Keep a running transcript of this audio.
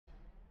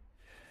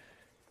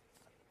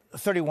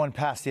31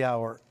 past the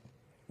hour.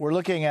 We're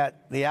looking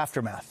at the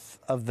aftermath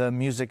of the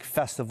music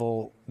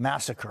festival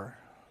massacre,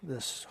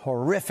 this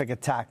horrific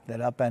attack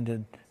that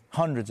upended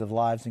hundreds of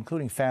lives,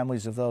 including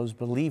families of those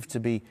believed to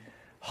be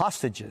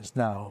hostages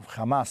now of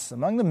Hamas.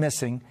 Among the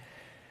missing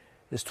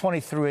is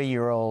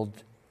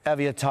 23-year-old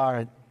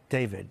Yeela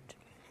David.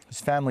 His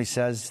family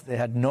says they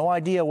had no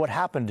idea what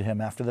happened to him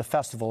after the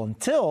festival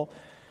until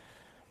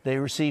they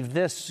received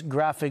this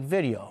graphic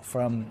video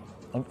from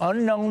an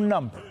unknown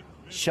number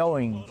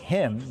showing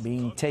him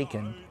being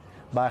taken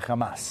by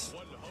Hamas.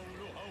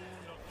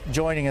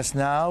 Joining us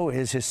now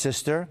is his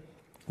sister,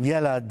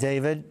 Yeela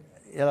David.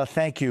 Yeela,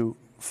 thank you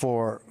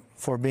for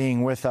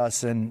being with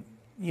us. And,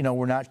 you know,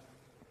 we're not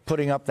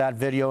putting up that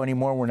video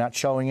anymore. We're not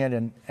showing it.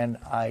 And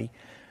I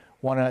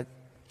want to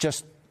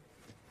just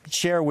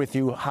share with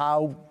you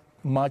how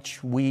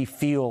much we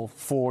feel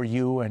for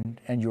you and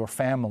your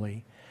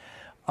family.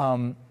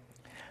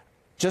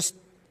 Just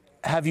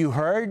have you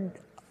heard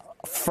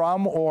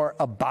from or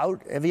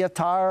about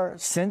Yeela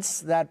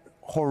since that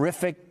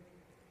horrific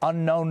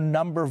unknown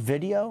number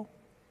video?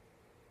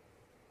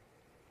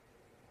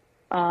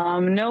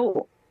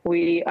 No,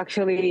 we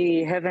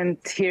actually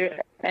haven't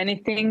heard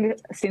anything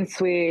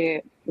since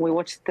we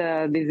watched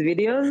these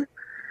videos.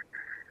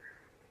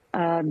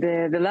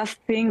 The last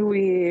thing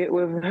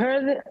we've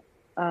heard,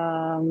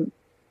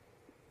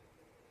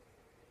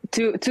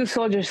 two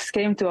soldiers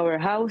came to our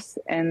house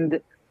and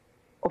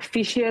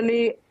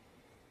officially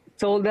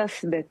told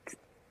us that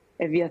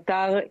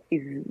Yeela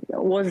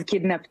was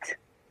kidnapped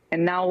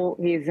and now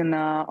he's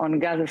on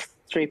Gaza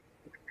Strip.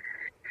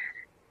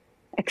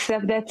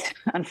 Except that,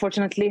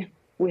 unfortunately,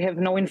 we have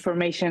no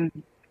information.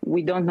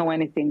 We don't know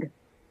anything.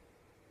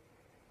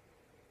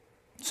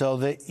 So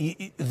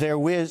there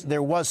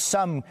was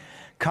some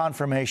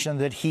confirmation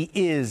that he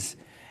is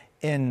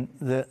in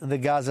the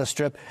Gaza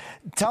Strip.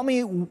 Tell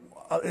me,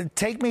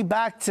 take me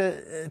back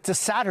to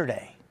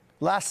Saturday,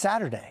 last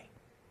Saturday.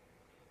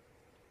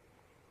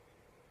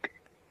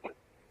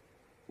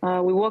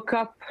 We woke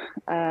up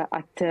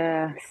at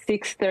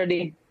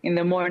 6:30 in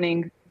the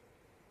morning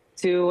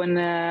to an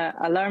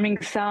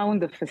alarming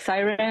sound of a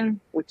siren,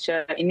 which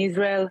in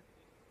Israel,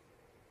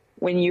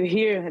 when you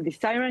hear the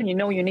siren, you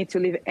know you need to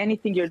leave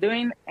anything you're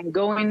doing and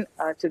going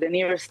to the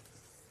nearest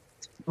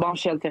bomb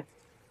shelter.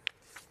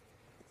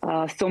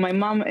 So my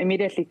mom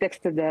immediately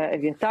texted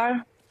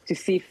Yeela to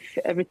see if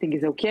everything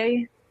is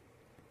okay.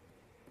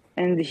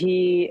 And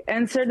he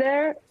answered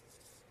her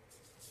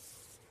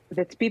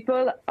that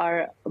people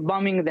are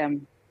bombing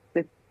them,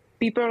 that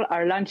people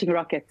are launching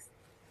rockets.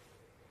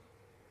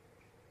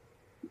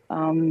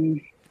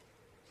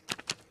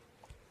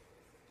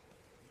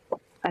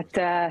 At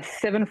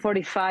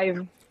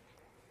 7:45,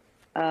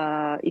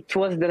 it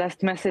was the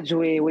last message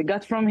we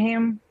got from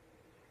him,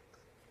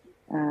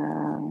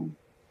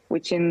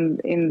 which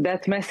in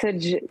that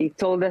message, he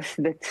told us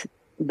that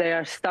they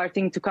are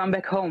starting to come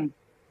back home.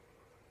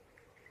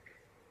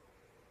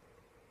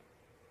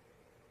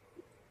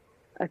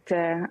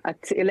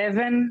 At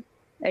 11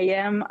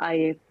 a.m.,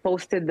 I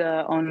posted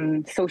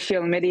on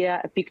social media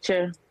a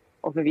picture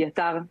of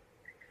Yeela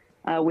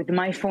with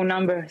my phone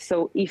number.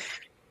 So if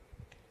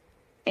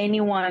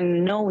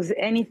anyone knows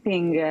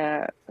anything,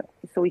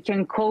 so he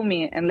can call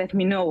me and let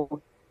me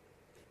know.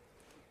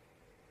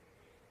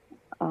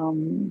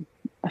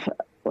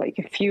 Like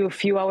a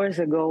few hours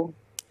ago,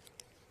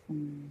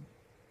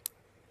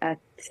 at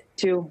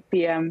 2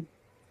 p.m.,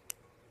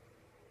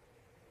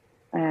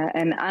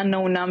 an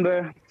unknown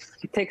number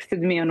texted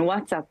me on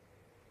WhatsApp.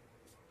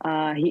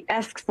 He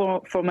asked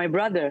for my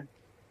brother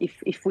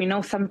if we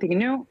know something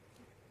new,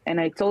 and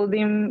I told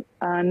him,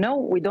 no,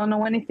 we don't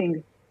know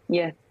anything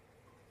yet.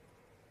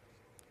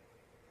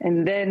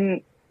 And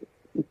then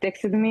he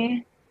texted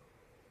me,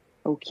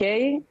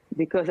 okay,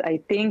 because I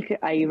think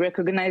I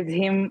recognized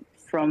him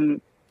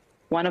from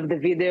one of the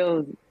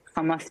videos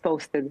Hamas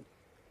posted.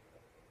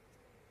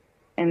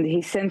 And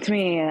he sent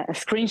me a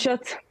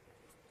screenshot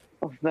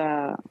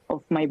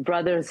of my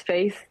brother's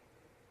face,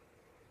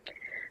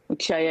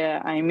 which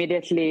I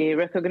immediately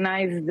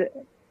recognized.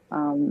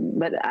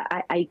 But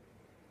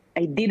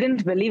I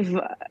didn't believe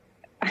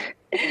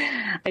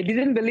I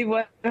didn't believe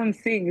what I'm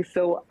seeing.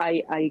 So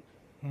I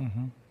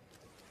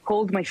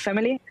called my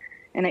family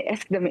and I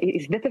asked them,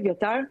 "Is that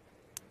Yeela?"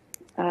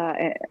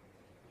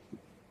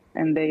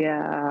 And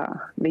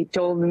they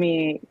told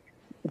me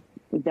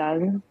it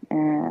does.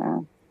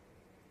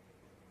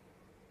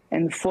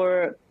 And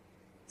for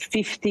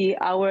 50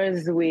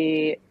 hours,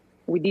 we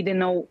didn't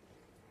know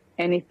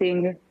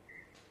anything.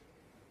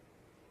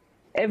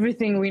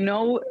 Everything we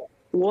know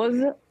was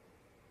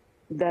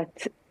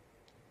that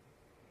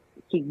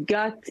he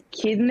got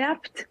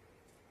kidnapped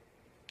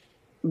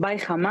by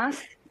Hamas.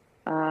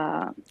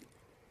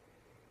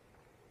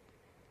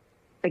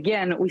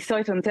 Again, we saw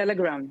it on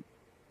Telegram.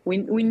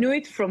 We knew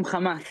it from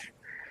Hamas.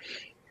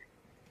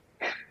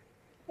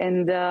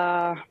 And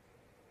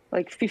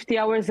like 50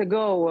 hours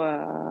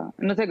ago,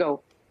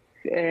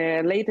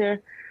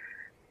 later,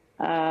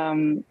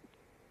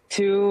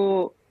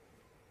 two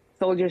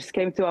soldiers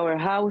came to our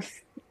house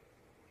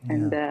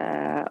and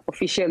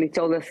officially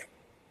told us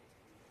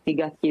he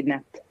got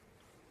kidnapped.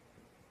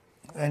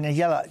 And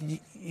Yeela,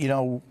 you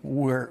know,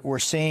 we're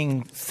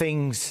seeing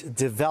things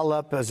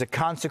develop as a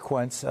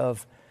consequence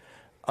of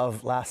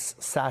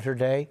last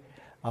Saturday.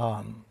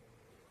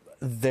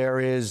 There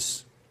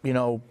is, you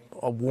know,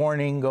 a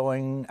warning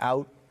going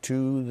out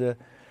to the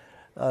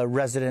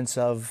residents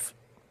of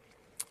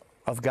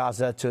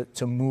Gaza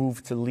to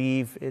move, to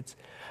leave.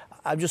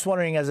 I'm just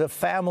wondering, as a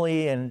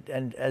family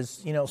and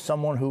as, you know,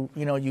 someone who,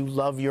 you know, you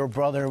love your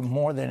brother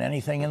more than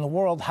anything in the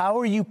world, how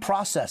are you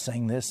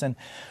processing this? And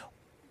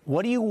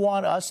what do you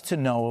want us to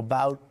know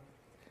about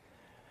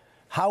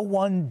how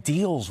one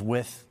deals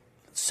with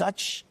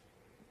such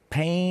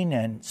pain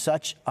and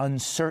such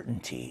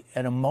uncertainty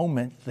at a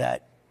moment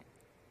that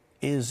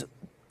is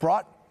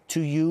brought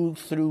to you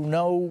through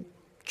no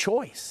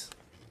choice?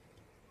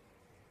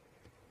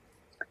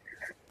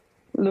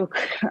 Look,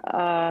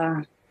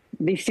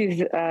 this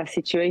is a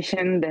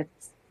situation that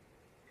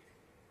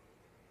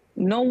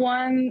no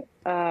one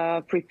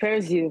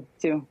prepares you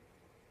to.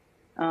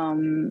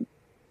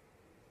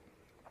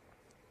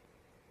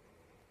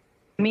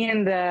 Me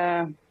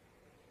and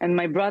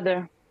my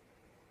brother,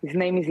 his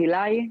name is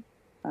Eli.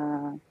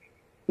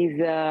 He's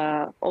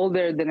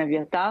older than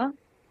Aviatar.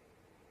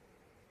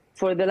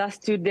 For the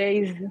last 2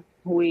 days,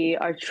 we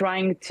are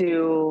trying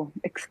to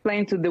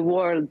explain to the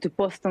world, to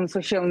post on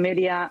social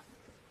media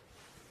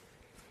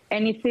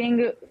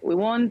anything we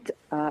want.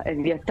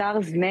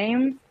 Aviatar's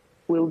name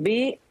will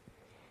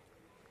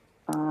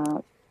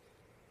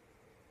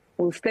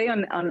stay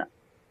on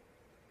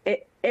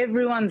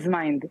everyone's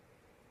mind.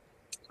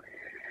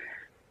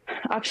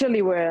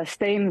 Actually, we're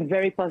staying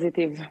very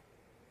positive.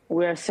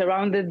 We're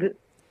surrounded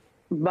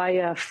by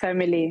a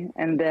family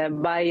and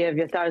by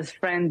Aviatar's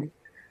friend.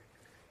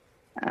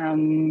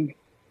 And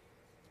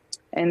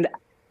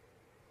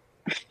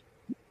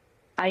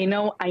I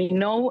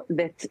know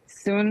that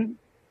soon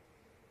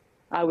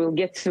I will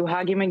get to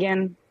hug him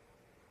again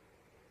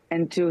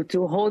and to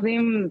hold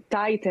him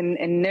tight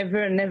and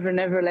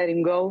never let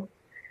him go.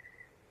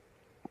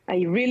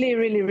 I really,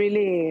 really,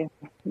 really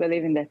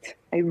believe in that.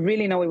 I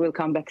really know he will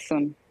come back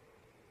soon.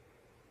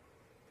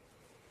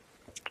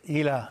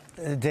 Yeela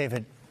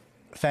David,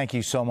 thank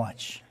you so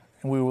much.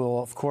 We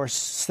will, of course,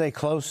 stay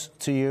close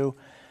to you.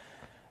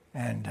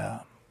 And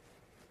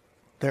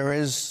there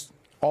is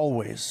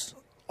always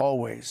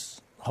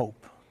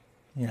hope.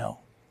 You know,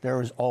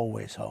 there is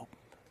always hope.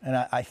 And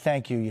I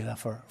thank you, Yeela,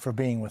 for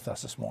being with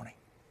us this morning.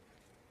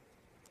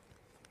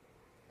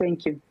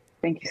 Thank you.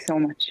 Thank you so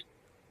much.